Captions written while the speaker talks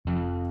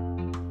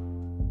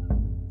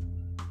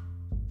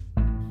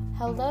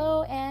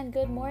Hello and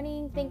good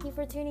morning. Thank you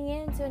for tuning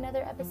in to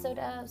another episode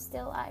of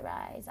Still I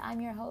Rise. I'm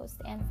your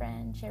host and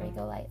friend, Sherry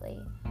Golightly.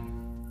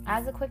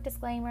 As a quick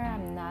disclaimer,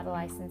 I'm not a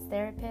licensed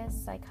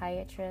therapist,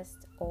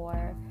 psychiatrist,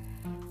 or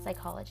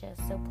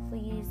psychologist, so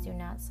please do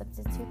not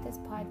substitute this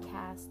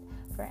podcast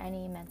for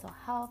any mental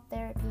health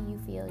therapy you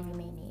feel you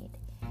may need.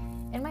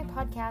 In my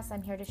podcast,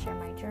 I'm here to share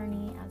my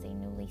journey as a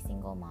newly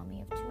single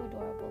mommy of two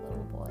adorable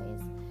little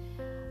boys.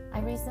 I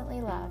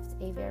recently left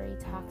a very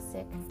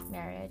toxic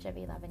marriage of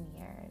 11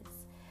 years.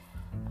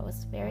 I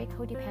was very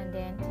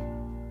codependent,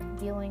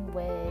 dealing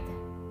with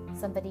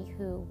somebody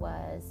who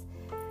was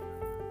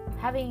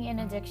having an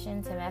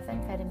addiction to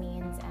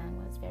methamphetamines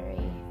and was very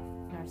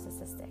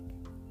narcissistic.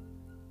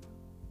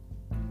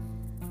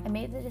 I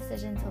made the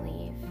decision to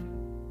leave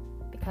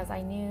because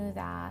I knew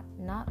that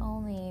not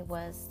only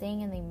was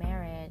staying in the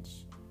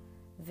marriage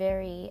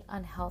very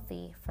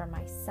unhealthy for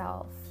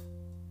myself,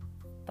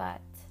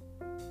 but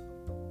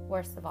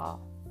worst of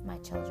all, my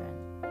children.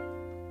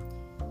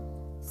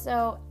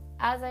 So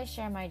as I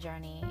share my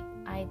journey,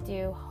 I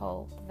do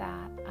hope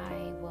that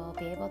I will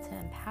be able to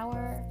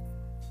empower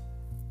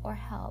or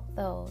help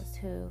those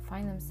who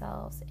find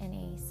themselves in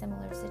a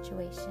similar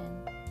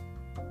situation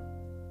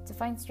to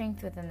find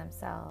strength within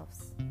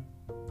themselves,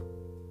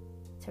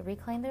 to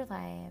reclaim their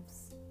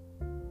lives,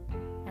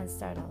 and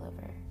start all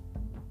over.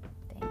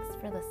 Thanks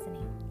for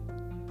listening.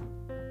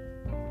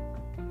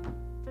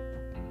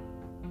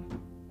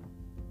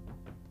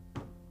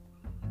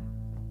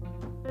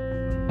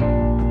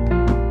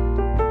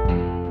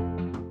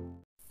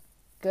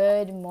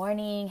 Good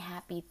morning,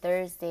 happy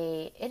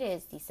Thursday. It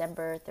is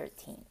December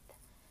 13th.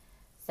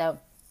 So,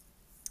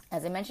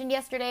 as I mentioned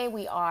yesterday,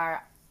 we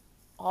are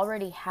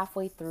already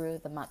halfway through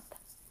the month.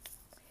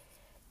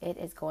 It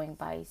is going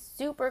by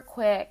super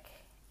quick,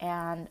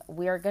 and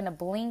we are going to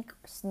blink,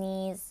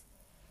 sneeze,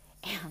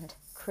 and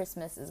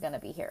Christmas is going to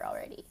be here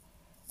already.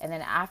 And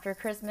then after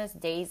Christmas,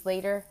 days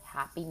later,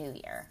 Happy New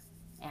Year.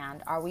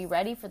 And are we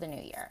ready for the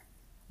new year?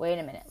 Wait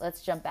a minute,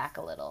 let's jump back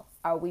a little.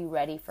 Are we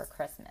ready for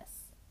Christmas?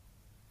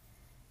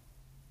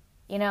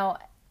 You know,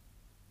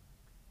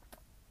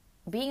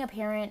 being a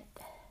parent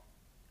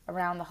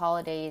around the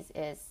holidays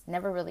is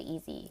never really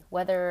easy.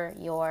 Whether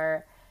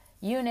your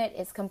unit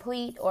is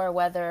complete or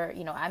whether,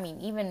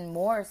 even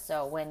more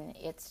so when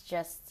it's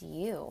just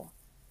you.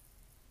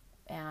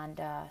 And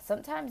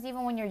sometimes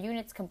even when your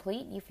unit's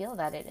complete, you feel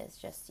that it is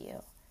just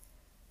you.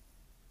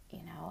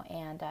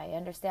 And I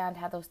understand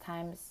how those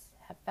times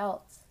have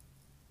felt,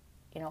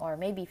 or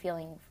maybe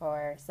feeling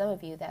for some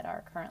of you that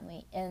are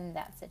currently in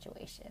that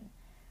situation.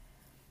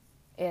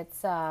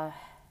 It's one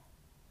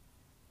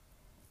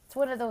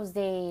of those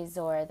days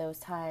or those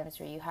times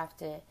where you have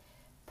to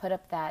put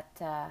up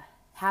that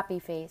happy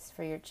face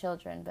for your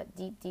children, but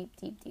deep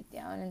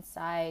down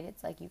inside,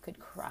 it's like you could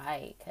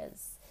cry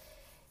because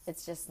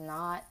it's just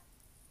not,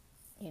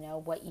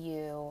 what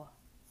you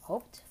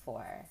hoped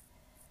for.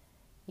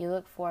 You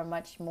look for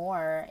much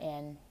more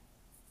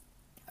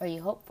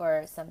you hope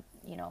for some,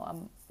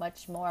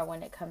 much more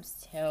when it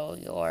comes to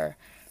your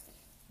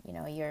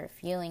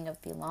feeling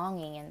of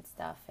belonging and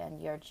stuff,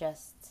 and you're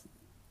just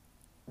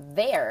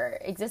there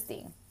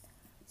existing.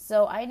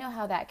 So I know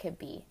how that could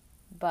be,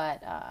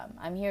 but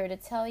I'm here to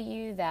tell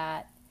you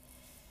that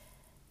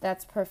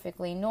that's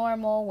perfectly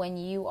normal when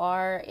you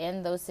are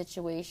in those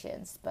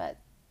situations. But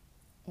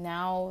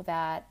now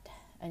that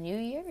a new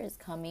year is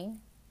coming,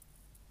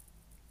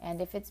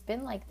 and if it's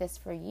been like this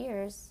for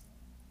years,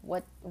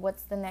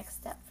 what's the next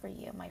step for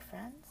you, my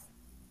friends?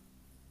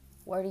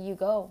 Where do you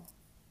go?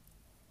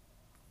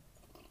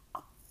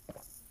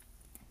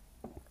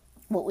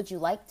 What would you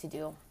like to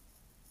do?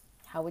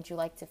 How would you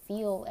like to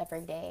feel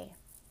every day?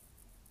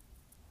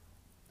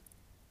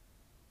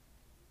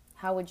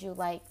 How would you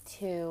like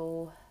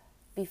to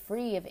be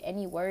free of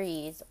any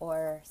worries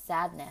or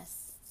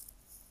sadness?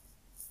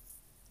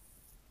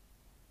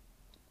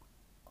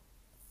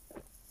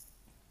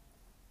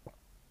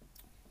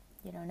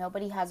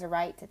 Nobody has a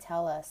right to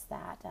tell us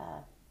that,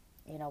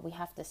 we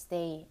have to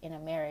stay in a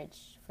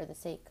marriage for the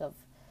sake of,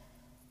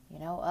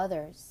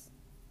 others.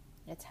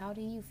 It's how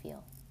do you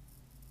feel?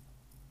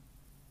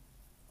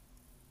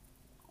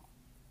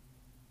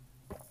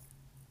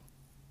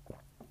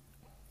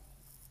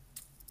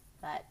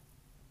 But,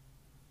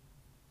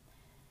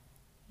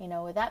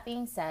 with that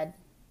being said,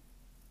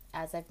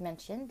 as I've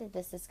mentioned,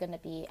 this is going to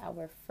be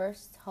our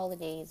first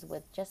holidays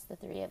with just the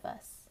three of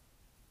us.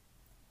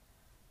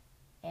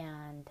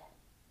 And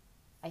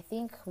I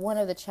think one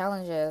of the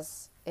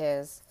challenges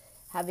is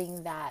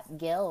having that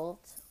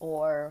guilt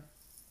or,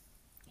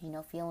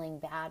 feeling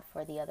bad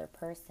for the other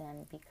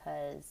person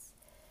because,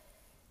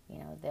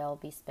 they'll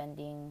be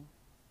spending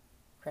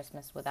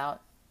Christmas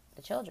without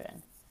the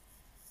children.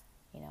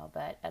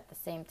 But at the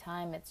same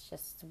time, it's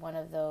just one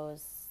of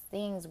those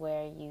things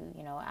where you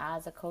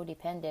as a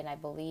codependent, I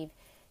believe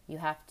you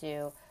have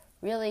to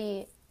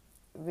really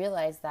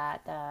realize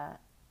that,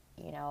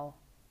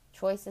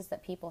 choices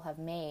that people have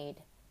made,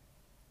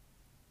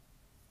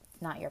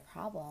 it's not your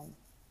problem.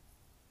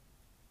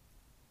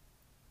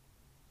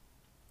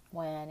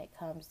 when it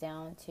comes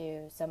down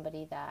to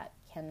somebody that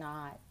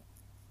cannot,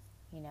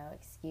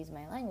 excuse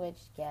my language,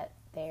 get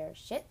their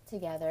shit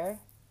together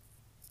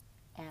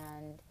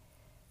and,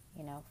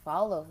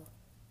 follow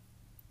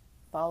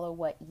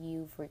what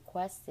you've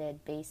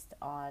requested based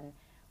on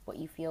what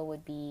you feel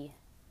would be,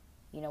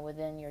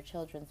 within your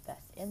children's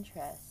best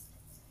interest.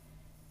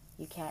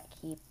 You can't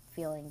keep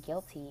feeling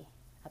guilty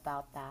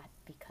about that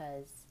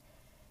because,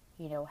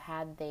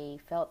 had they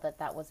felt that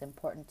that was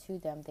important to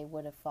them, they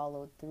would have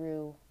followed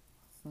through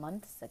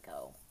months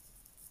ago.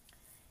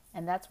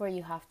 And that's where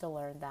you have to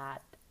learn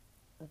that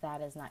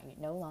that is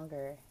no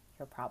longer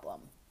your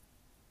problem.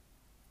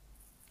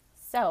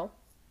 So,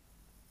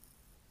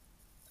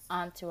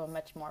 on to a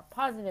much more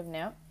positive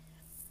note.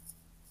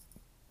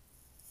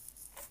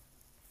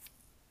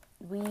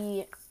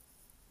 We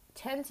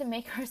tend to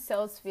make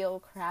ourselves feel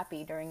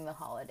crappy during the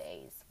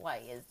holidays. Why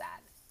is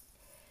that?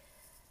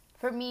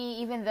 For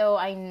me, even though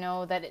I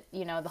know that,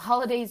 the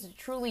holidays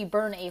truly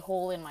burn a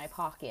hole in my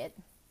pocket,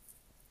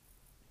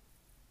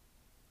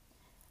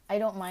 I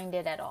don't mind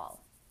it at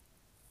all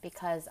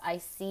because I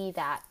see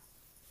that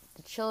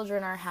the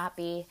children are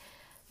happy.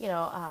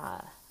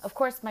 Of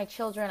course, my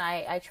children,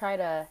 I try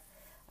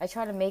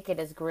to make it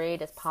as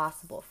great as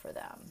possible for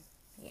them.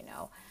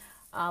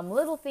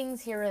 Little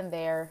things here and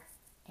there,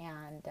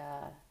 and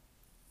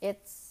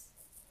it's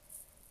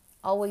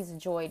always a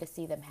joy to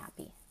see them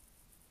happy.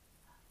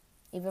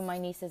 Even my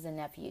nieces and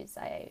nephews,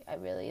 I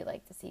really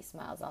like to see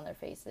smiles on their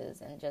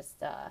faces, and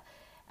just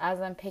as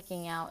I'm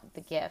picking out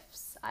the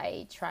gifts,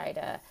 I try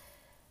to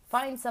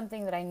find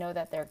something that I know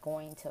that they're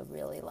going to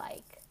really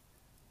like.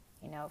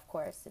 Of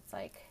course, it's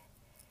like,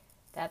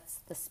 that's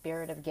the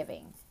spirit of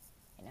giving.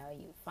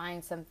 You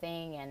find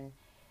something and,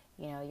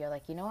 you're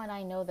like, what,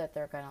 I know that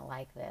they're going to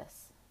like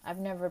this. I've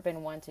never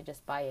been one to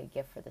just buy a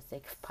gift for the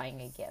sake of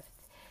buying a gift.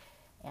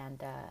 And,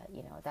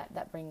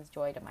 that brings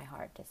joy to my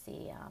heart to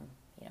see,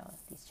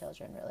 these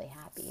children really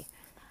happy.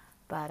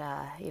 But,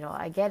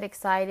 I get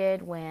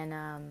excited when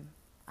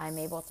I'm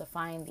able to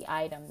find the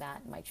item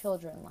that my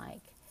children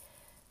like.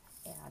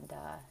 And,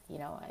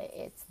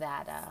 it's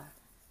that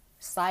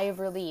sigh of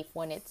relief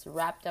when it's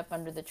wrapped up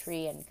under the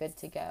tree and good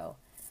to go.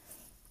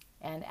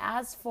 And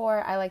as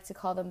for, I like to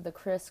call them the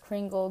Kris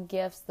Kringle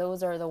gifts,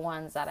 those are the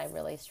ones that I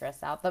really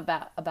stress out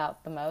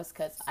about the most,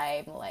 because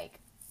I'm like,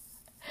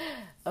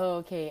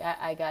 okay,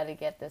 I got to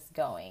get this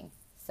going.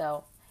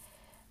 So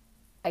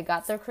I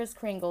got their Kris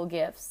Kringle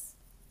gifts,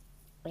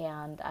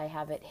 and I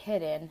have it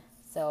hidden.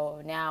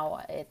 So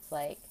now it's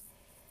like,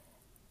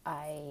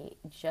 I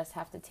just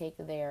have to take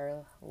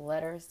their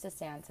letters to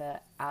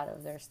Santa out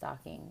of their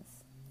stockings,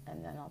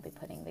 and then I'll be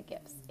putting the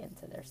gifts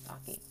into their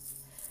stockings.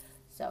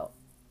 So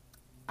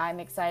I'm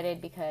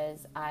excited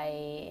because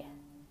I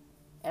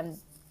am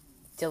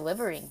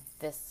delivering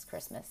this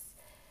Christmas.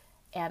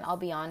 And I'll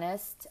be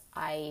honest,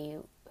 I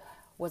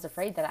was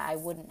afraid that I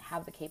wouldn't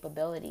have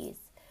the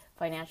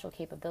financial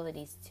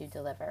capabilities to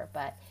deliver.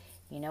 But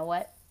you know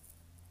what?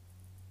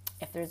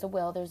 If there's a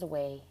will, there's a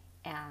way.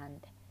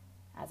 And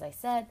as I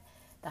said,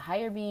 the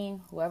higher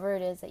being, whoever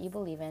it is that you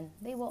believe in,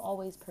 they will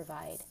always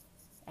provide.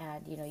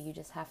 And, you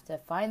just have to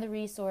find the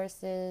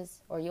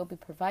resources, or you'll be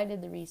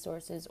provided the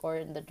resources, or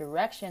in the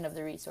direction of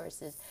the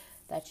resources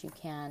that you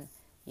can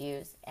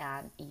use,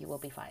 and you will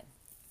be fine.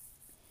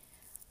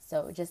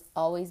 So just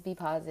always be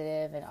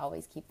positive and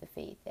always keep the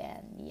faith.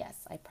 And yes,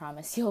 I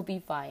promise you'll be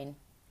fine.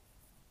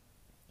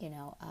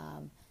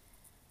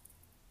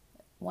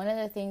 One of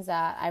the things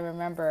that I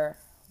remember,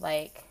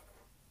 like,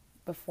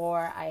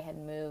 before I had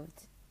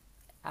moved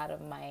out of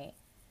my,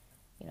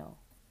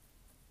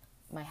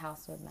 my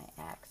house with my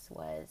ex,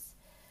 was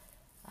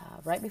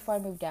right before I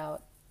moved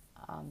out,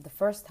 the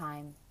first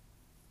time,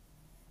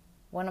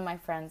 one of my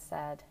friends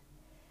said,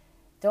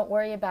 don't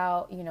worry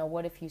about,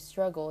 what if you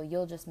struggle,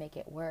 you'll just make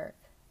it work.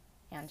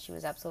 And she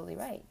was absolutely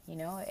right.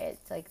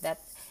 It's like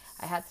that.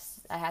 I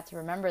had to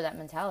remember that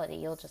mentality.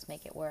 You'll just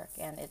make it work.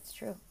 And it's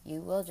true.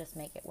 You will just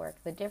make it work.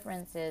 The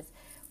difference is,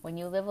 when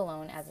you live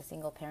alone as a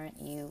single parent,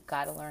 you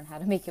got to learn how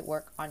to make it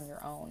work on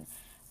your own,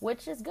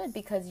 which is good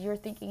because you're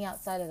thinking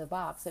outside of the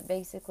box. It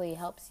basically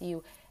helps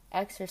you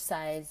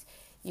exercise,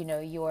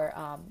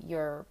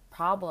 your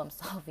problem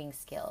solving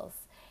skills.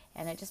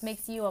 And it just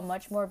makes you a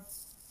much more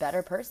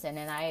better person.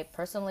 And I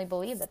personally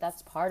believe that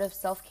that's part of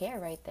self-care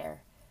right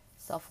there.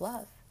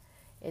 Self-love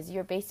is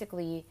you're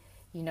basically,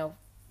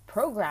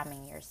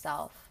 programming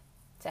yourself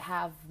to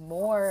have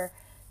more,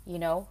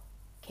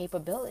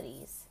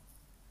 capabilities,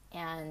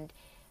 and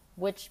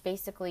which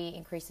basically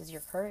increases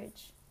your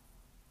courage.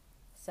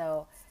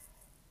 So,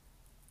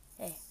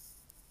 hey,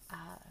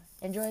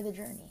 enjoy the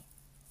journey.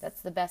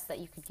 That's the best that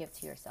you could give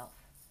to yourself.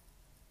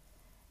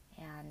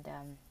 And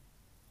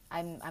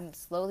I'm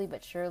slowly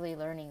but surely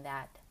learning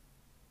that,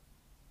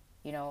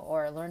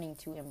 or learning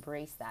to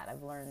embrace that.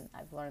 I've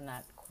learned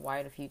that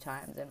quite a few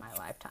times in my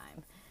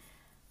lifetime.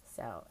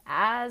 So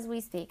as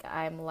we speak,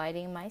 I'm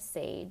lighting my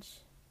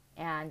sage,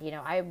 and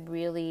I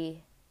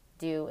really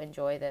do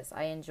enjoy this.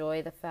 I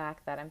enjoy the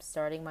fact that I'm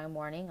starting my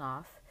morning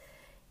off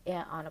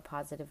on a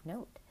positive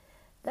note.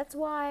 That's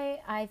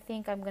why I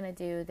think I'm going to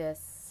do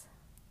this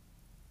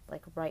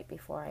like right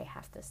before I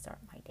have to start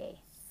my day.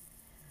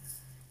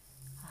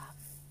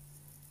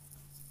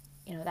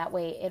 That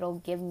way it'll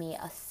give me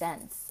a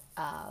sense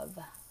of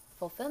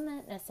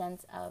fulfillment and a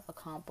sense of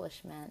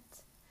accomplishment,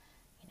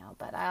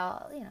 but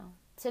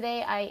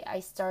today I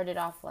started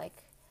off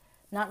like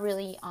not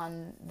really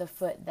on the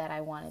foot that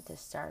I wanted to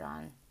start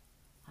on.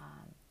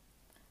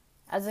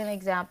 As an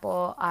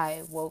example,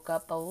 I woke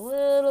up a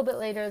little bit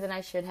later than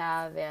I should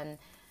have, and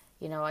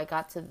I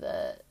got to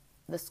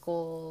the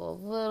school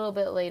a little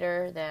bit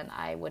later than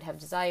I would have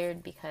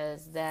desired,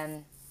 because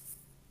then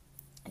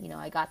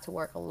I got to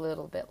work a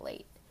little bit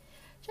late.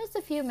 Just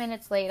a few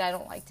minutes late. I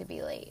don't like to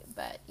be late,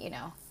 but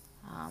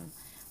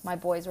my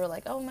boys were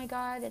like, oh my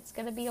God, it's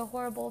going to be a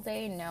horrible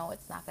day. No,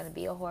 it's not going to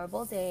be a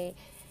horrible day.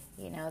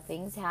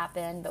 Things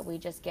happen, but we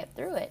just get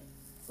through it.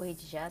 We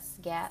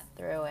just get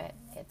through it.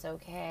 It's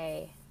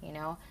okay.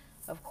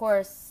 Of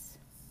course,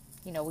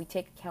 we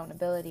take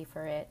accountability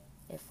for it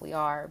if we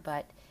are,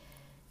 but,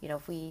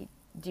 if we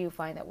do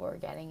find that we're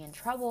getting in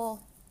trouble,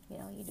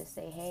 you just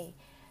say, hey,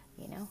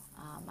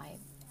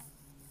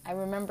 I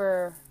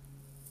remember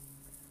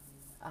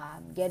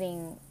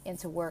getting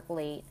into work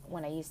late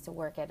when I used to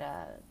work at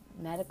a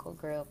medical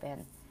group,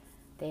 and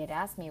they had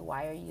asked me,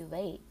 why are you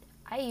late?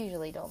 I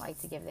usually don't like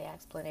to give the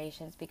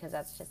explanations because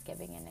that's just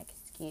giving an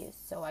excuse.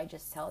 So I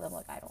just tell them,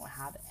 look, I don't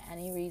have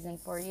any reason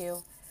for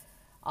you.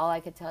 All I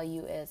could tell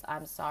you is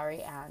I'm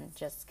sorry, and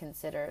just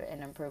consider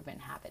an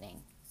improvement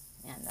happening.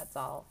 And that's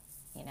all,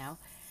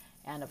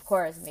 And of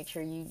course, make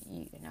sure you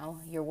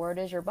your word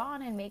is your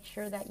bond, and make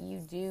sure that you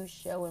do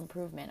show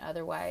improvement.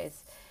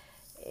 Otherwise,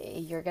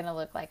 you're going to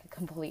look like a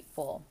complete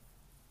fool.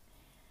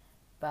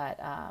 But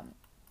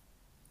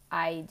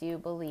I do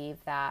believe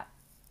that,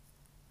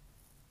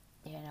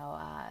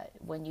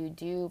 when you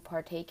do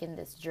partake in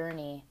this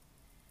journey,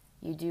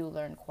 you do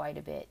learn quite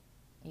a bit.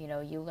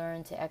 You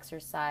learn to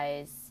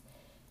exercise,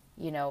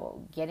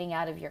 getting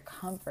out of your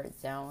comfort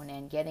zone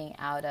and getting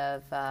out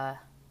of,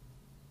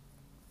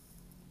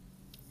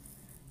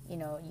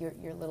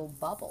 your little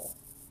bubble.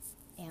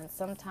 And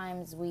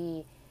sometimes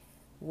we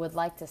would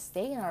like to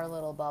stay in our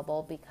little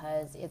bubble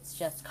because it's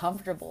just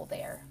comfortable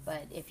there.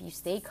 But if you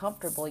stay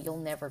comfortable, you'll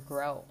never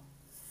grow.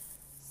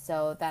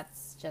 So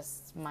that's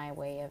just my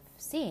way of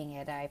seeing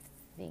it. I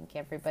think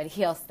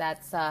everybody else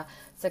that's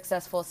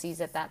successful sees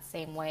it that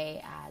same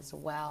way as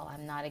well.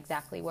 I'm not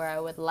exactly where I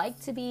would like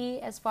to be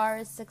as far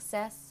as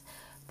success,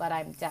 but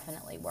I'm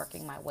definitely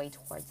working my way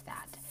towards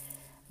that.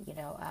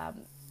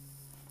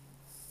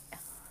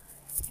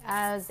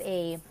 As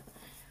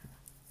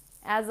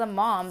a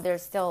mom,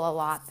 there's still a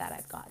lot that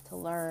I've got to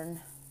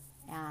learn,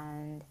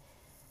 and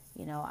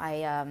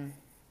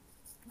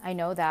I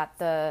know that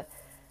the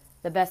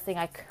best thing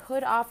I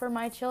could offer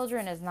my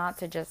children is not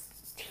to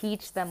just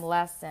teach them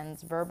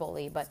lessons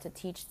verbally, but to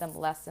teach them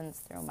lessons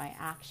through my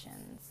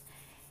actions.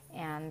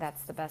 And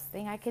that's the best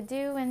thing I could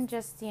do. And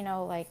just,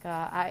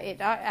 it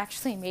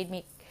actually made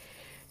me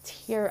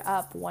tear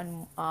up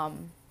one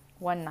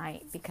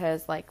night,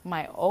 because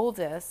my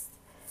oldest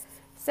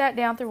sat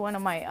down through one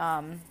of my,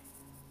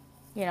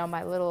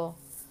 my little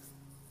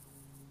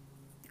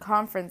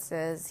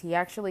conferences. He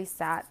actually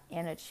sat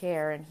in a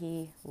chair and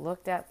he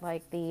looked at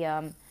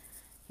the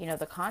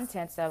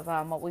contents of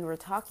what we were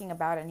talking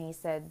about, and he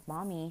said,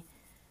 Mommy,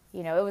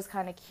 it was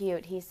kind of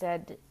cute. He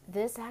said,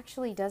 this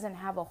actually doesn't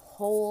have a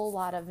whole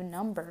lot of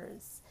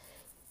numbers.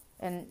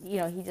 And,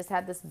 he just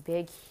had this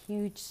big,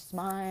 huge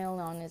smile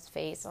on his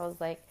face. I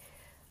was like,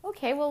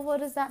 okay, well,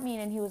 what does that mean?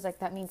 And he was like,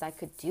 that means I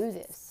could do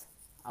this.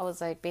 I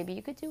was like, baby,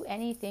 you could do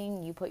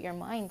anything you put your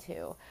mind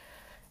to.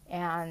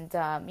 And,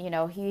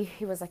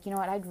 he was like, you know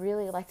what, I'd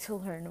really like to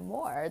learn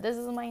more. This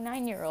is my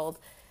 9-year-old,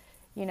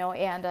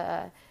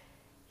 and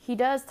he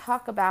does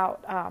talk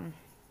about,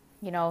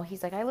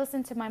 he's like, I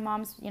listen to my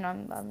mom's,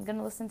 I'm going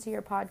to listen to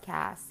your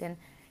podcast. And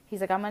he's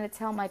like, I'm going to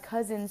tell my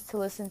cousins to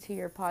listen to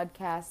your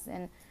podcast.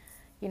 And,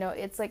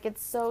 it's like,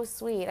 it's so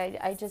sweet.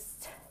 I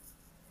just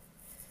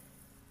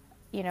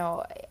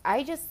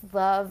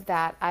love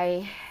that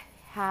I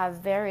have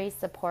very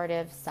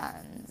supportive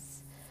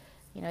sons.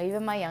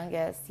 Even my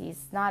youngest,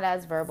 he's not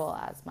as verbal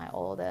as my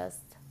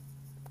oldest,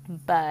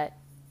 but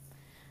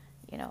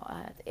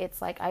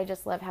it's like, I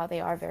just love how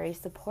they are very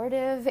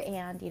supportive.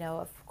 And,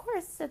 of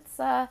course it's,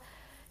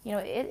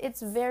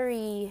 it's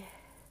very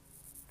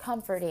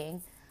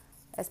comforting,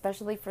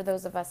 especially for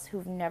those of us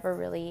who've never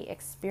really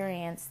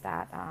experienced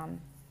that,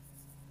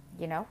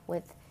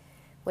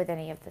 with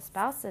any of the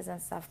spouses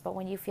and stuff. But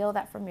when you feel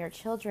that from your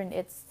children,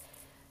 it's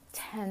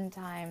 10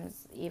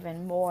 times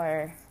even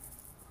more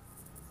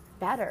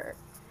better.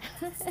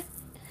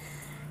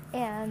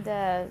 And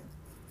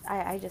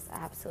I just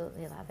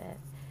absolutely love it.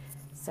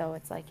 So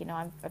it's like,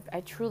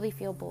 I truly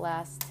feel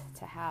blessed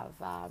to have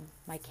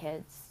my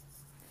kids.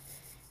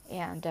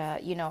 And,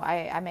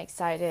 I'm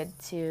excited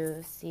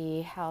to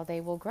see how they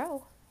will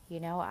grow.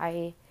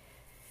 I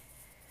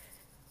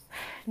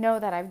know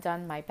that I've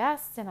done my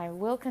best, and I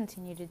will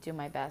continue to do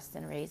my best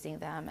in raising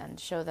them and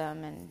show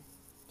them, and,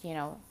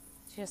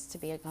 just to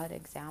be a good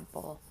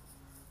example.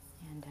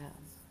 And,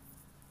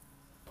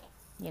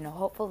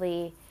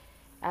 hopefully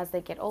as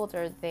they get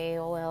older, they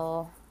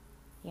will,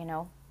 you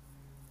know,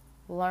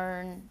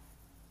 learn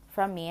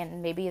from me,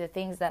 and maybe the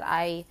things that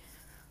I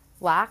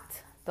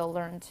lacked, they'll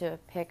learn to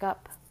pick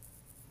up.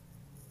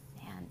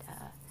 And,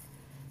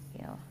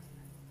 you know,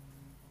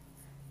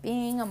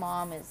 being a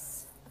mom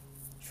is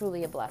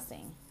truly a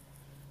blessing.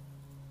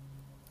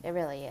 It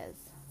really is.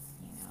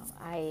 You know,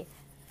 I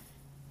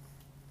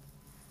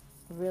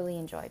really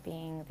enjoy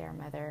being their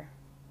mother.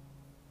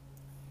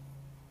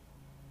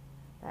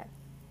 But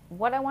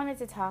what I wanted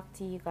to talk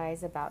to you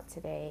guys about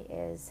today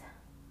is,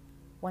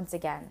 once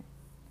again,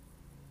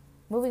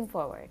 moving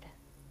forward,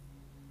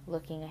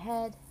 looking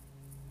ahead,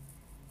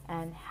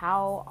 and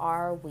how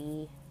are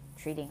we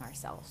treating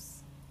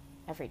ourselves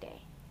every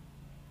day?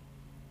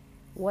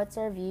 What's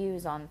our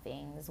views on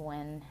things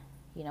when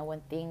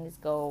things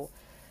go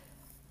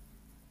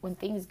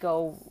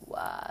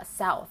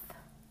south?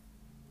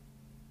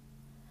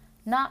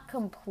 Not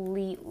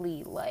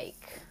completely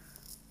like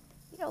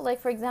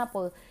for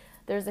example,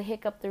 there's a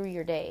hiccup through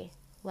your day.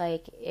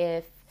 Like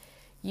if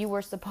you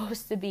were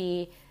supposed to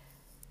be,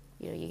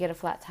 you get a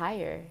flat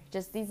tire,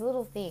 just these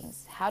little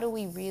things. How do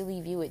we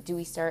really view it? Do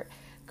we start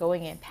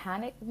going in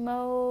panic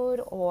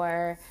mode,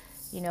 or,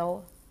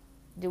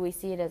 do we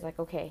see it as like,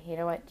 okay, you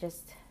know what,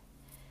 just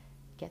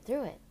get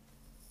through it?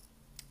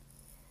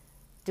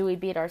 Do we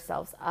beat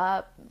ourselves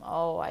up?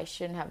 Oh, I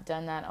shouldn't have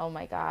done that. Oh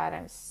my God,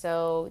 I'm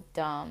so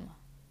dumb.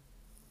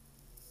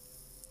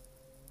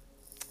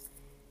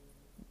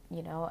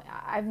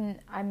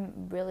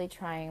 I'm really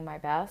trying my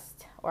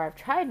best, or I've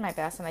tried my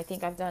best, and I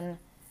think I've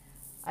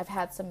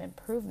had some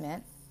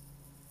improvement.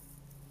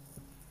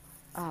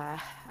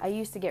 I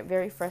used to get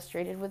very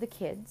frustrated with the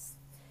kids,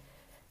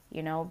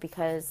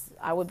 because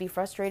I would be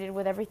frustrated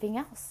with everything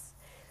else.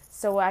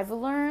 So I've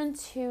learned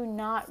to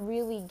not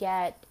really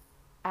get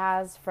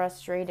as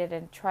frustrated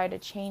and try to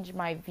change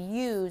my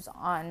views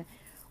on,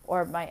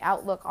 or my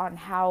outlook on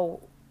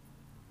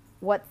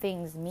what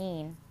things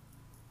mean.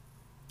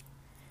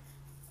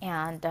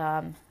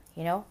 And,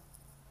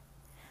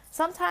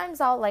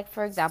 sometimes I'll, like,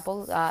 for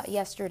example,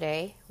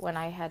 yesterday when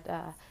I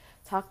had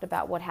talked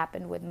about what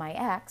happened with my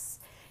ex,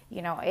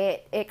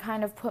 it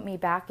kind of put me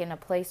back in a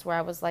place where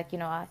I was like,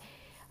 not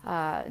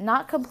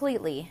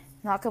completely,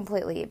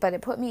 but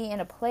it put me in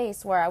a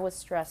place where I was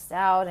stressed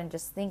out and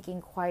just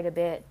thinking quite a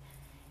bit.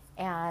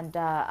 And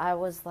I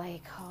was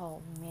like,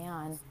 oh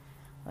man,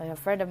 a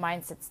friend of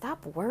mine said,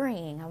 stop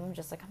worrying. I'm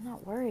just like, I'm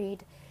not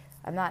worried.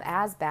 I'm not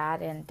as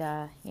bad. And,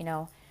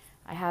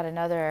 I had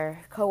another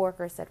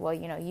coworker said, well,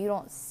 you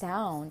don't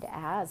sound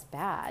as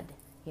bad.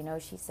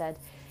 She said,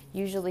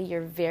 usually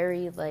you're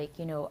very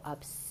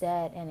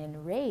upset and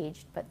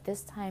enraged, but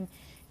this time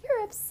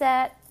you're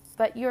upset,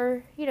 but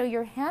you're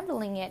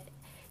handling it,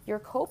 you're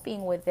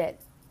coping with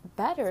it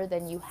better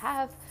than you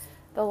have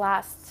the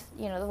last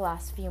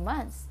few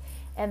months.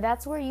 And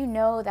that's where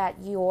that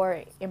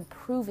you're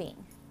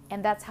improving.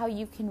 And that's how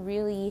you can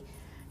really,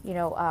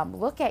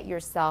 look at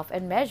yourself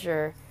and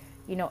measure,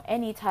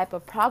 any type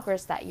of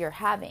progress that you're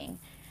having.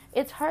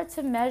 It's hard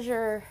to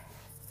measure,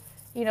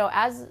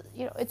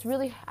 it's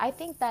really, I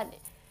think that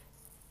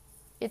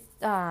it's,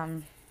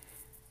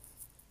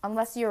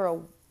 unless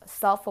you're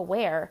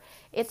self-aware,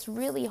 it's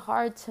really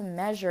hard to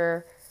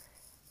measure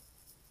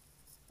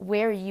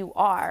where you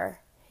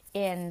are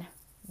in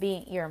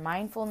being your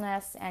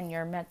mindfulness and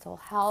your mental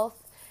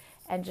health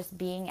and just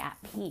being at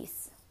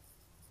peace.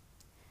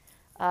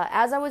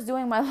 As I was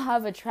doing my law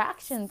of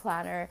attraction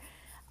planner,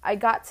 I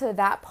got to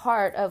that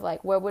part of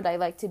like, where would I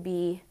like to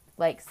be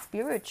like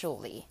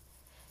spiritually?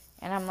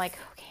 And I'm like,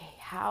 okay,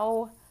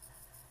 how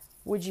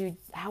would you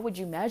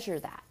measure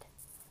that?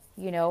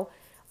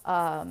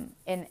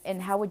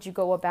 And how would you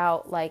go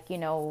about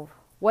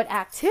what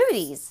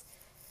activities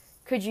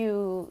could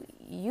you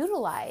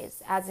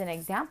utilize as an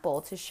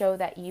example to show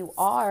that you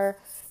are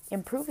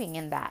improving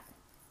in that?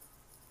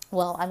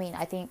 Well,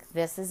 I think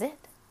this is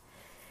it.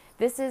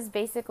 This is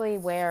basically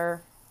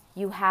where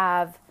you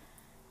have,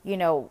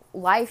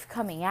 life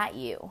coming at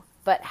you,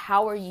 but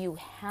how are you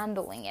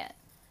handling it?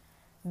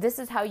 This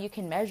is how you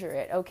can measure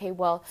it. Okay,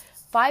 well,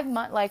 5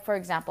 months, for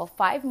example,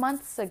 5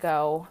 months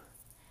ago,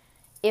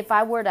 if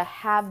I were to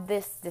have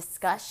this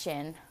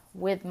discussion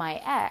with my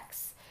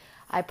ex,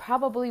 I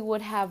probably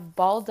would have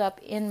rolled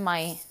up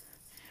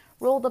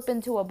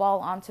into a ball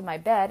onto my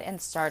bed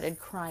and started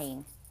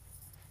crying.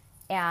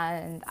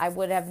 And I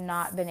would have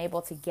not been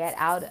able to get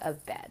out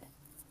of bed.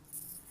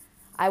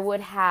 I would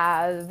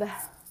have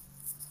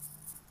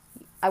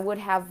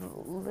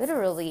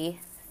literally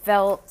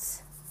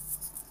felt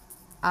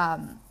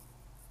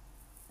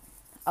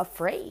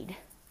afraid.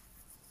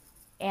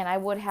 And I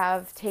would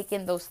have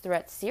taken those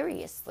threats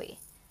seriously.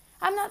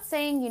 I'm not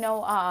saying,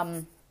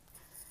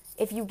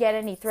 if you get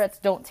any threats,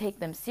 don't take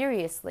them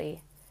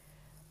seriously.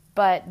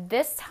 But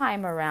this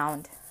time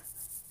around,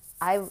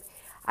 I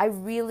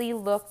really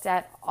looked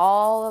at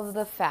all of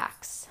the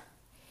facts.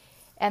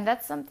 And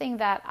that's something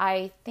that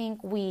I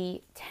think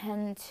we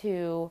tend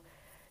to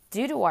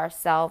do to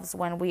ourselves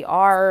when we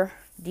are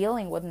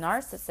dealing with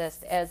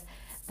narcissists, as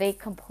they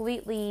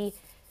completely,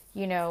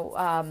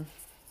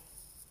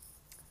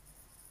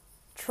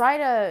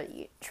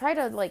 try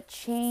to like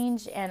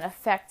change and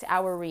affect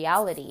our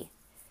reality.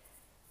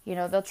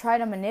 They'll try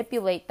to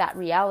manipulate that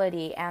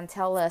reality and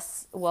tell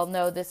us, well,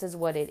 no, this is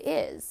what it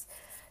is.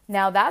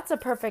 Now, that's a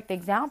perfect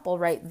example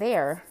right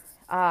there.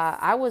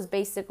 I was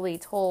basically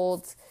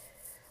told,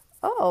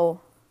 oh,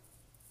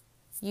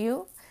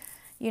 you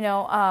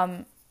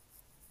have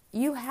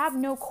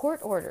no court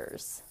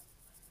orders.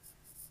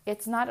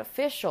 It's not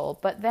official.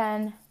 But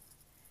then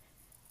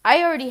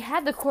I already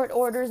had the court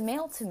orders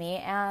mailed to me,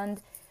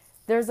 and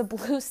there's a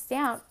blue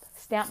stamp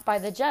stamped by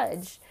the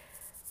judge.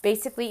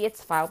 Basically,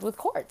 it's filed with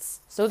courts.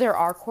 So there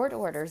are court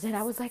orders. And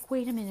I was like,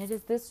 wait a minute,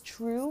 is this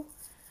true?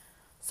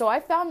 So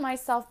I found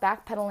myself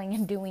backpedaling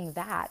and doing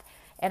that.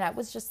 And I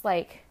was just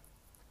like,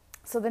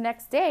 so the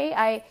next day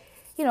I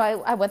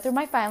went through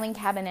my filing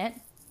cabinet,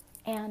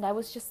 and I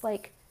was just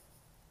like,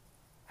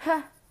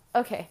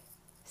 okay,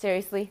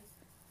 seriously,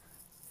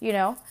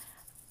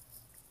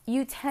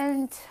 you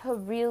tend to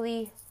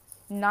really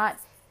not,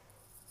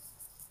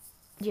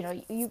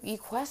 you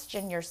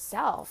question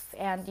yourself,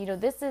 and,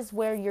 this is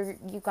where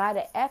you got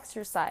to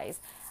exercise.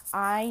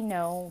 I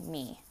know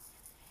me,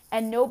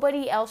 and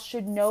nobody else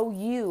should know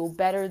you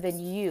better than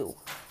you.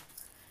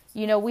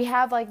 We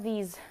have like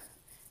these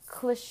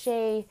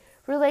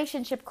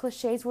relationship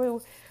cliches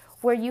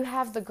where you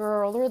have the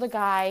girl or the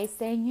guy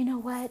saying, you know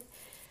what,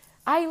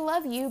 I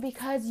love you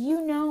because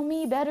you know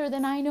me better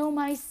than I know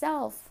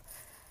myself.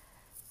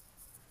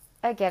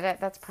 I get it.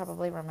 That's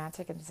probably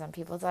romantic in some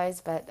people's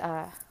eyes, but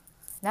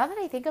now that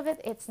I think of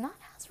it, it's not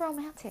as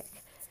romantic.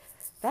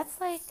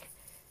 That's like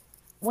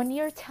when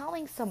you're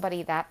telling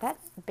somebody that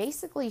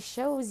basically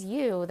shows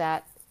you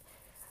that,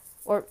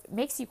 or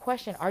makes you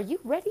question, are you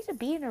ready to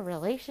be in a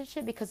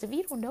relationship? Because if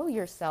you don't know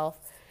yourself,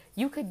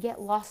 you could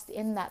get lost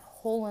in that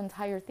whole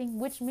entire thing,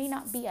 which may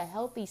not be a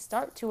healthy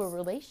start to a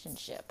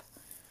relationship.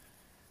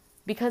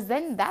 Because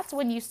then that's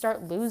when you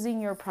start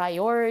losing your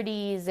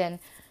priorities, and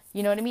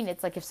you know what I mean?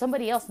 It's like if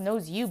somebody else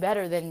knows you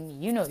better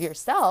than you know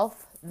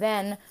yourself,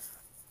 then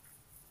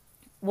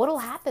what'll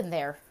happen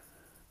there?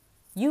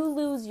 You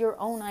lose your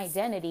own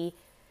identity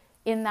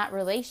in that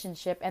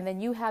relationship, and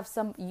then you have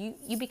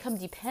you become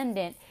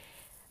dependent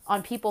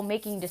on people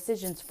making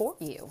decisions for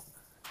you.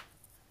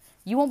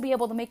 You won't be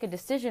able to make a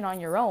decision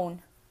on your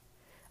own.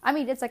 I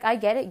mean, it's like, I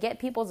get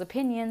people's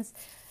opinions,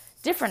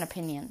 different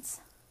opinions,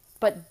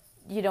 but,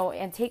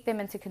 and take them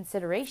into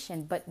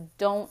consideration, but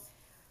don't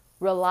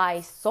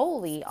rely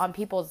solely on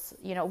people's,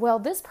 well,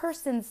 this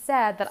person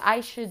said that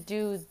I should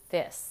do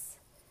this,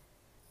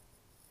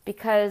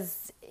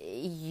 because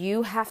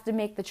you have to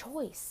make the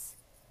choice.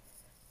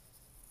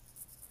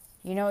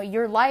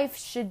 Your life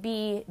should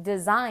be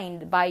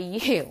designed by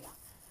you.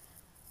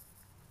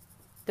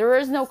 There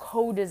is no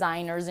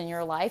co-designers in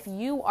your life.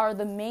 You are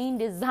the main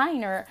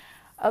designer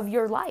of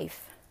your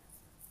life.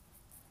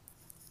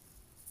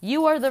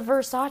 You are the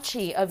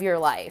Versace of your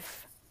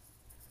life.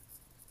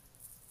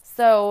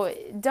 So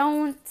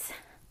don't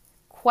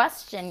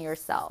question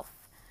yourself,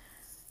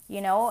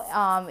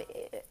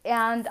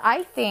 and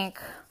I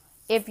think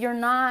if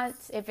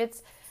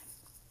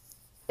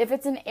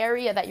it's an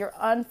area that you're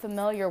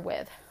unfamiliar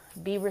with,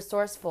 be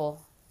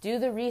resourceful, do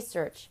the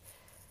research.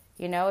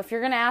 If you're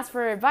going to ask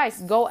for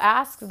advice, go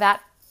ask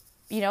that,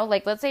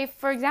 like, let's say,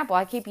 for example,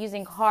 I keep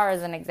using car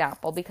as an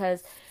example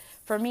because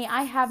for me,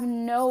 I have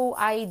no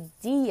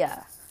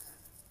idea.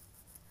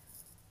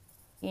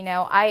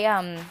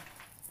 I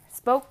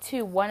spoke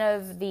to one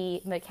of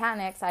the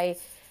mechanics. I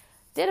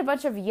did a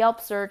bunch of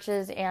Yelp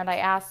searches and I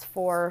asked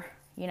for,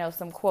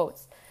 some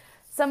quotes.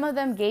 Some of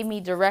them gave me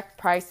direct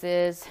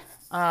prices,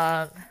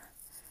 of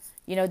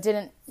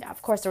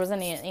course there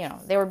wasn't any,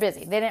 they were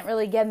busy. They didn't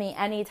really give me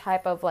any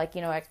type of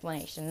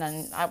explanation,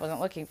 and I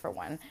wasn't looking for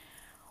one.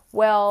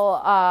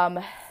 Well,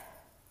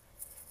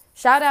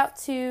 shout out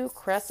to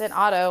Crescent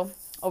Auto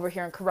over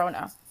here in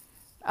Corona.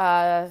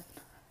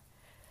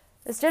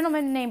 This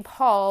gentleman named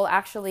Paul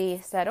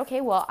actually said,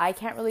 okay, well, I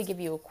can't really give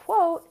you a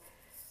quote.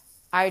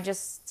 I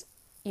just,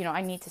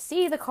 I need to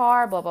see the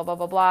car, blah, blah, blah,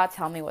 blah, blah.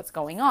 Tell me what's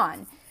going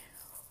on.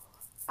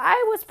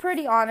 I was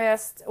pretty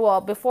honest. Well,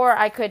 before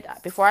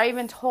I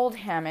even told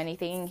him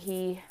anything,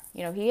 he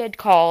had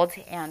called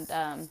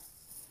and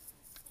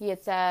he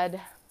had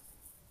said,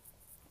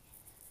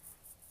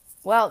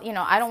 well,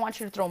 I don't want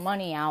you to throw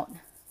money out.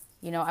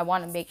 I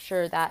want to make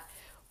sure that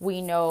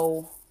we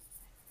know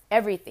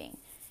everything.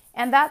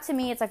 And that to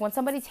me, it's like when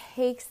somebody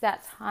takes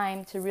that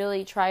time to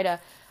really try to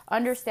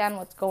understand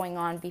what's going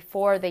on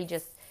before they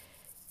just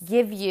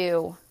give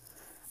you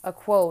a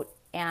quote.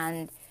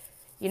 And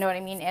you know what I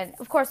mean? And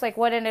of course,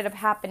 what ended up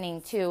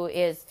happening too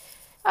is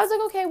I was like,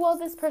 okay, well,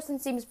 this person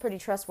seems pretty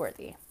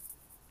trustworthy.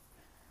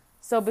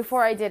 So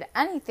before I did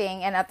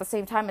anything, and at the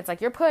same time, it's like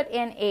you're put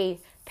in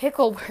a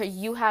pickle where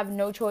you have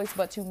no choice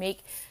but to make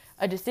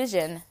a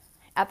decision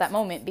at that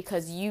moment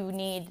because you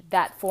need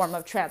that form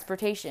of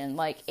transportation,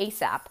 like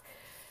ASAP,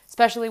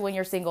 especially when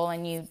you're single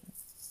and you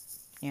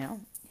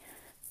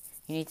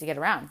need to get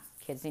around.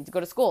 Kids need to go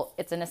to school.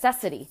 It's a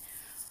necessity.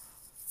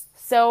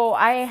 So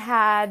I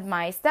had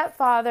my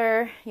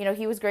stepfather,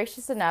 he was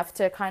gracious enough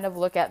to kind of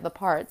look at the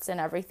parts and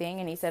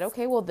everything. And he said,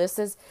 okay, well, this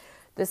is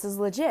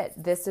legit.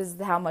 This is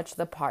how much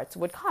the parts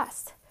would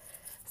cost.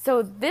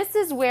 So this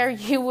is where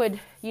you would,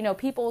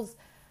 people's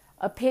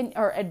opinion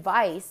or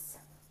advice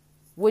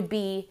would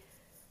be,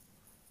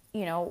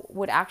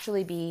 would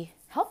actually be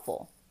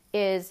helpful,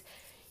 is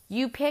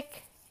you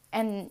pick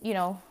and,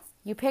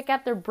 you pick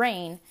at their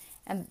brain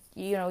and,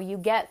 you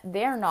get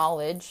their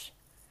knowledge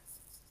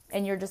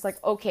and you're just like,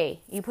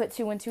 okay, you put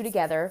 2 and 2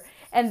 together.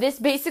 And this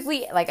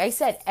basically, like I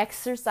said,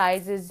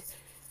 exercises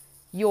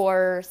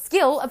your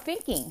skill of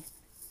thinking,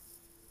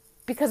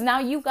 because now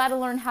you got to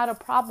learn how to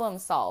problem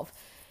solve.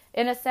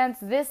 In a sense,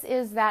 this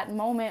is that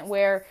moment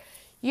where,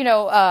 I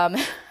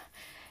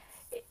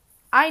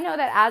know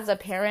that as a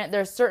parent,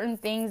 there's certain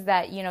things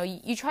that,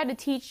 you try to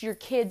teach your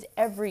kids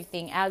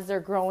everything as they're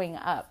growing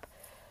up.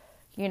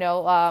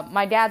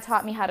 My dad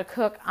taught me how to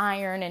cook,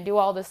 iron, and do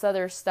all this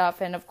other stuff.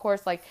 And of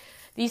course, like,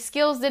 these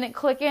skills didn't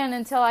click in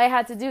until I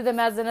had to do them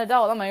as an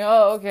adult. I'm like,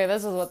 oh, okay,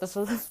 this is what this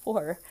was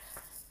for.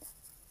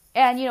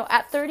 And,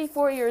 at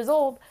 34 years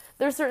old,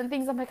 there's certain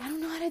things I'm like, I don't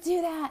know how to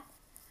do that.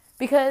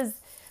 Because,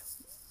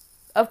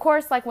 of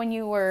course, like when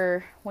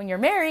you're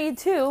married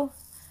too,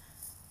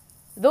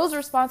 those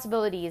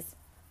responsibilities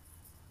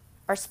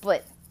are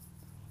split.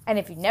 And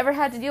if you never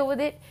had to deal with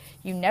it,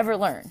 you never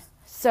learn.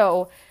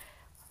 So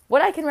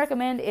what I can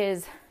recommend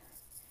is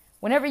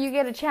whenever you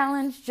get a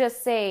challenge,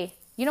 just say,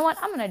 you know what,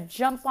 I'm going to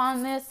jump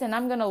on this and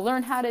I'm going to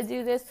learn how to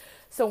do this.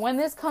 So when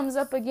this comes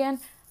up again,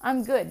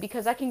 I'm good,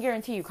 because I can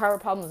guarantee you car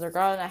problems are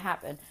going to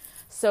happen.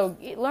 So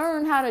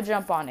learn how to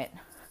jump on it.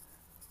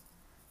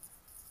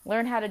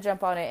 Learn how to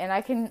jump on it. And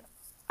I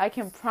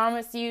can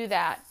promise you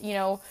that,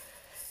 you're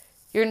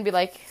going to be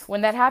like,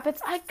 when that happens,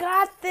 I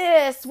got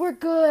this. We're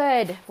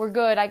good.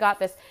 I got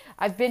this.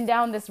 I've been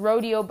down this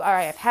rodeo. All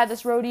right, I've had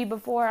this rodeo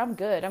before. I'm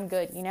good.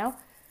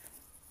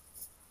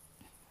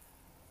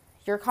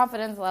 Your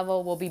confidence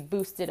level will be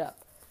boosted up.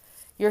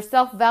 Your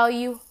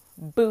self-value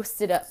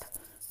boosted up.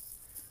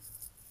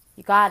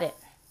 You got it.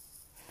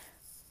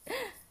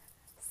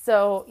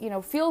 So,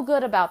 feel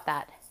good about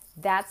that.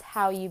 That's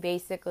how you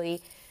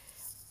basically,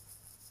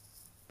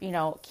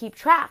 keep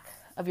track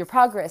of your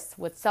progress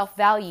with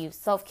self-value,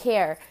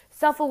 self-care,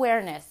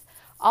 self-awareness.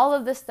 All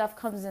of this stuff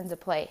comes into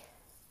play.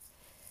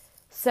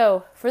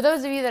 So, for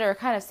those of you that are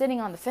kind of sitting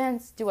on the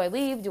fence, do I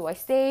leave? Do I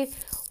stay?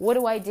 What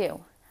do I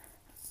do?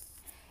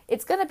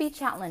 It's going to be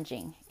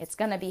challenging. It's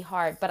going to be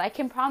hard, but I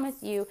can promise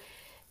you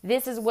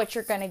this is what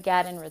you're going to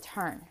get in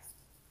return.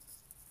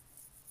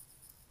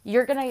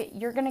 You're going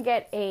to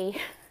get a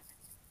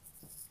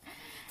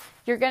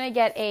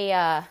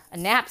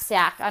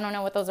knapsack. I don't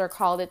know what those are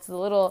called. It's the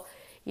little,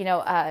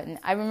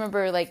 I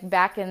remember like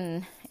back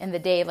in the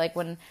day, like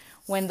when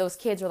those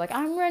kids were like,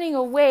 I'm running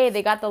away,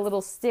 they got the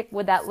little stick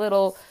with that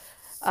little,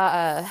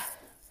 I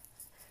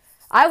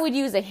would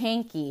use a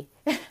hanky.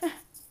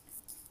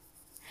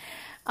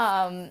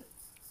 And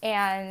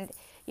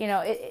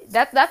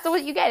that's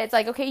what you get. It's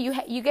like, okay,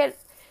 you get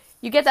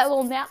that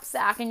little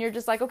knapsack and you're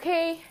just like,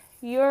 okay,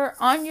 you're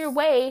on your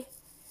way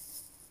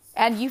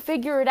and you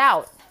figure it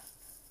out.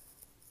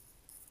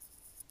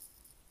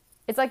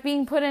 It's like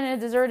being put in a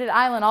deserted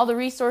island. All the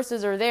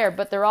resources are there,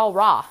 but they're all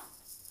raw.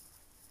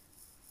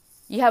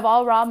 You have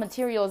all raw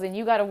materials and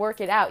you got to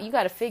work it out. You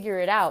got to figure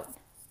it out.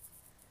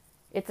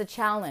 It's a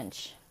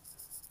challenge.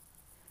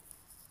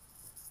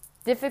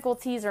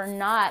 Difficulties are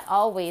not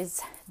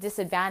always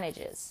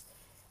disadvantages.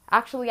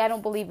 Actually, I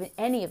don't believe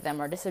any of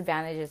them are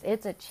disadvantages.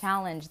 It's a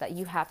challenge that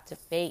you have to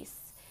face,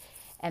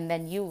 and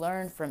then you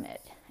learn from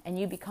it and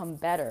you become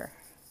better.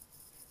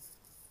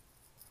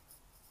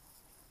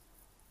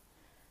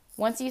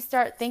 Once you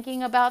start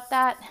thinking about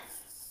that,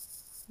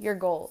 you're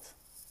gold.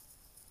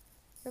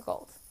 You're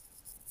gold.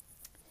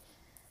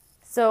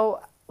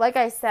 So, like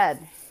I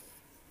said,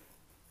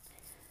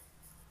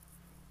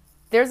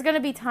 there's going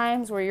to be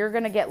times where you're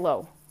going to get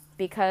low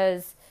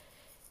because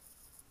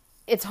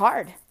it's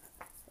hard.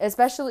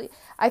 Especially,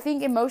 I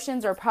think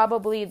emotions are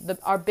probably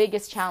our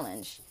biggest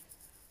challenge.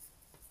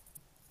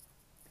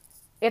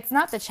 It's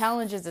not the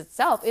challenges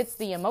itself, it's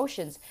the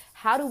emotions.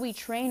 How do we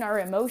train our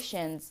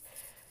emotions?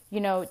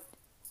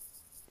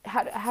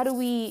 How do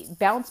we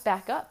bounce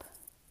back up?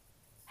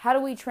 How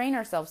do we train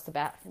ourselves to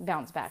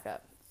bounce back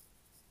up?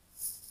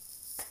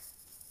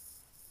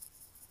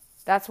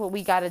 That's what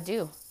we got to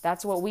do.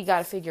 That's what we got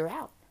to figure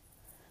out.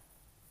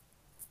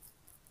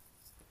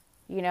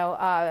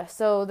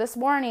 So this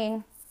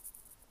morning,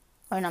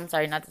 I'm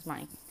sorry, not this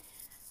morning.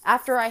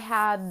 After I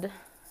had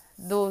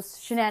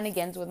those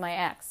shenanigans with my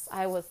ex,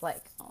 I was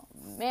like, oh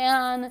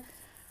man,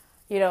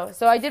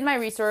 so I did my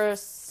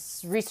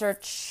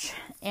research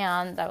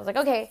and I was like,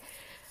 okay,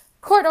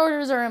 court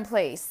orders are in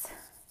place.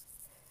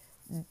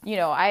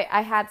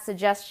 I had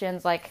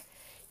suggestions like,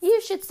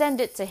 you should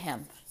send it to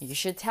him. You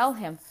should tell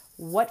him.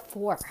 What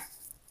for?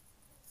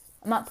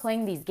 I'm not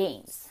playing these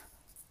games.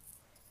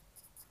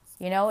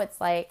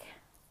 It's like,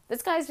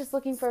 this guy's just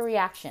looking for a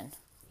reaction.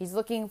 He's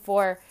looking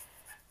for,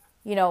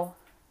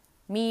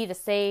 me to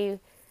say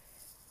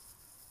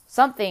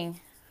something,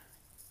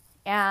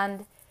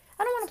 and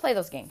I don't want to play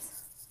those games.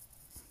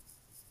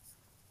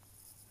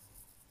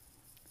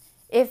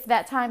 If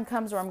that time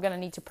comes where I'm going to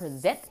need to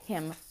present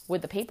him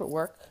with the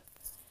paperwork,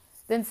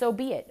 then so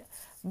be it.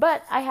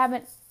 But I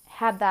haven't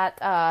had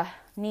that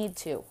need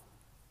to.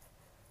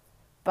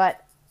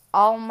 But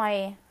all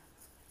my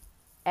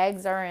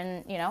eggs are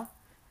in,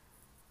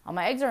 all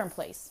my eggs are in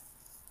place.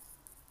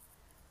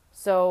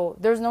 So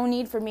there's no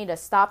need for me to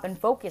stop and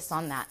focus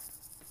on that.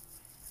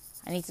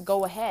 I need to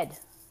go ahead.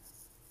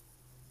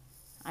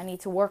 I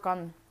need to work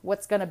on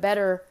what's going to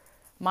better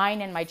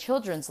mine and my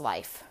children's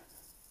life.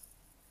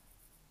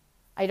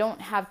 I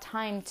don't have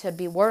time to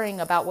be worrying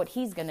about what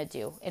he's going to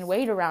do and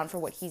wait around for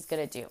what he's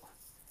going to do.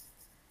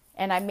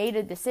 And I made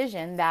a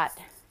decision that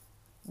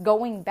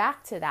going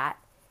back to that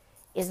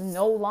is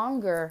no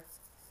longer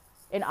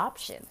an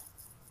option.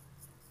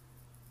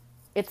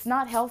 It's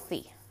not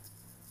healthy.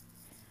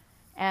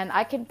 And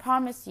I can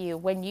promise you,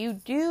 when you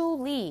do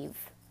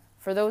leave,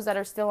 for those that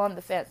are still on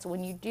the fence,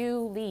 when you do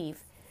leave,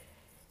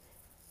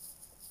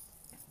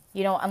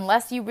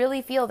 unless you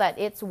really feel that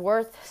it's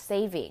worth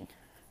saving,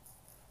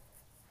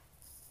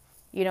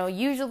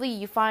 usually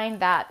you find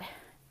that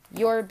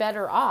you're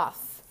better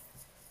off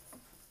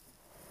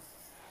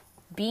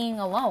being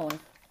alone,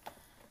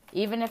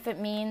 even if it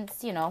means,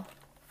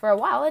 for a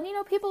while. And,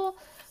 people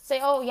say,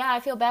 oh, yeah,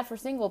 I feel bad for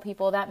single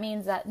people. That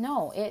means that,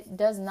 no, it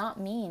does not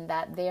mean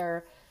that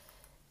they're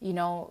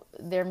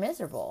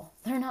miserable.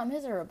 They're not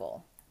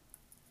miserable.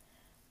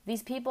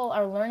 These people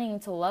are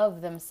learning to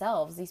love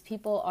themselves. These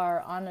people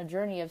are on a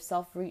journey of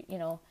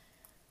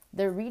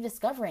they're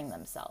rediscovering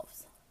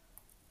themselves.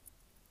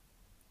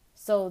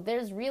 So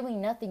there's really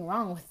nothing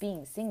wrong with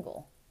being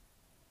single.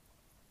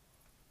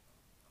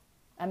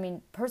 I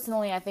mean,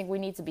 personally, I think we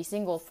need to be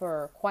single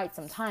for quite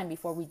some time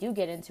before we do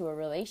get into a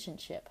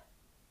relationship.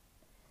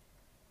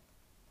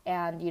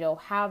 And,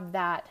 have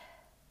that,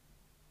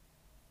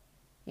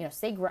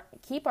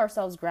 keep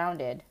ourselves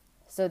grounded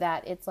so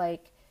that it's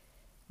like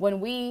when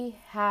we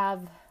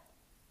have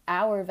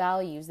our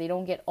values, they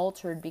don't get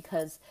altered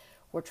because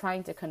we're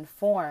trying to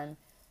conform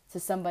to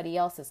somebody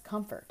else's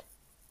comfort.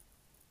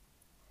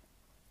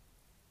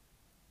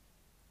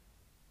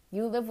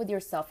 You live with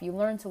yourself. You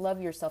learn to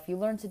love yourself. You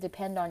learn to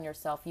depend on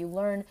yourself. You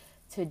learn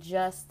to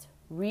just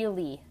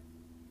really,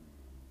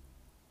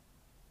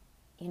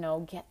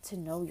 get to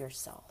know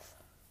yourself.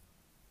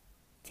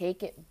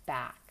 Take it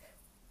back.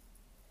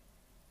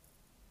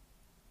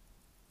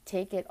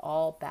 Take it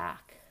all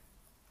back.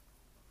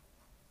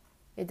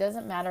 It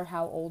doesn't matter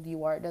how old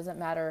you are. It doesn't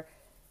matter,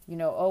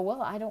 oh,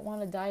 well, I don't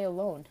want to die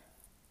alone.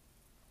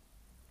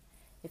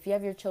 If you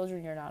have your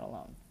children, you're not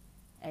alone.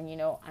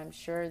 And, I'm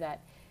sure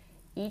that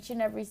each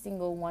and every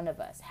single one of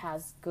us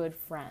has good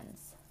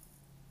friends.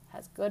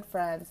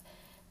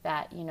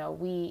 That,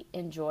 we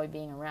enjoy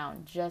being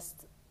around.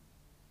 Just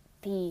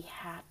be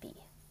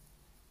happy.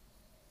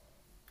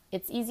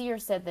 It's easier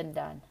said than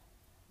done.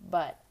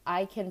 But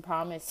I can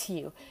promise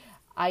you,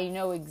 I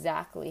know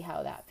exactly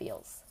how that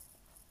feels.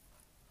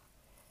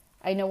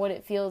 I know what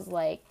it feels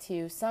like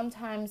to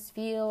sometimes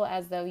feel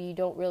as though you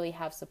don't really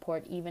have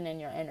support even in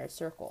your inner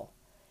circle.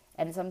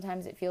 And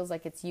sometimes it feels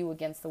like it's you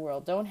against the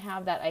world. Don't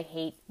have that I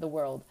hate the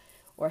world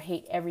or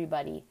hate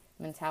everybody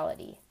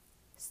mentality.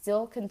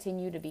 Still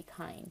continue to be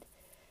kind.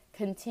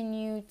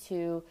 Continue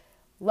to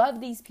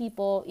love these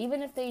people,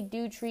 even if they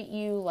do treat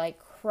you like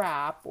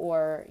crap,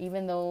 or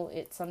even though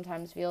it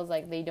sometimes feels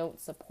like they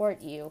don't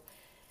support you.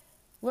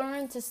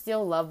 Learn to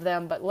still love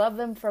them, but love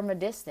them from a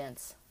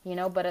distance,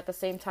 but at the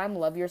same time,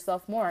 love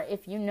yourself more.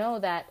 If you know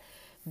that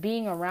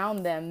being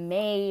around them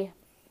may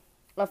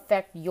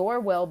affect your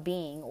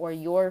well-being or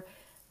your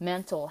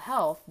mental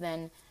health,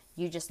 then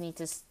you just need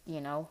to,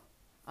 you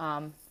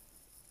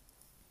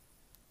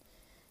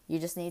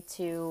just need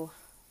to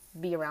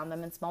be around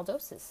them in small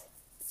doses.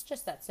 It's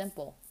just that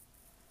simple.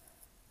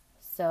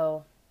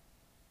 So,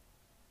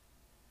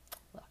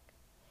 look,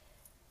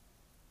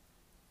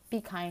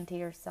 be kind to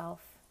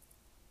yourself.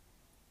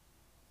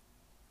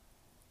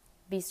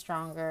 Be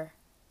stronger.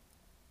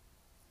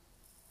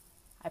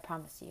 I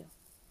promise you,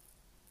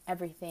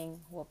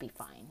 everything will be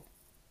fine.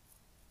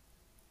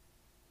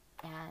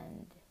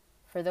 And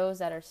for those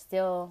that are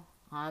still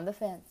on the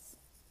fence,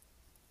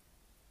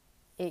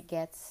 it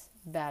gets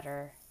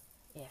better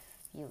if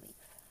you leave.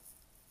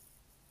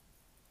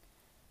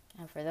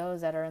 And for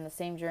those that are in the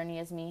same journey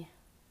as me,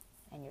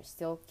 and you're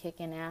still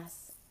kicking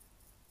ass,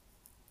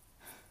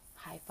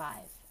 high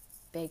five,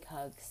 big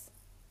hugs.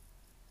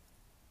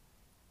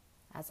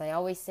 As I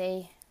always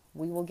say,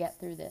 we will get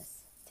through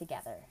this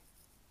together.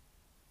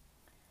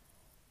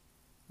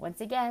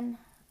 Once again,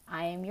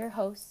 I am your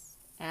host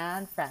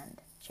and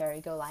friend,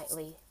 Cherry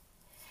Golightly.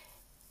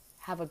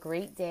 Have a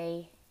great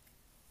day.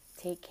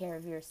 Take care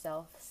of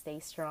yourself. Stay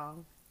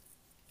strong.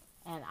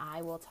 And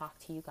I will talk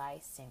to you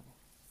guys soon.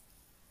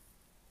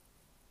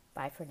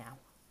 Bye for now.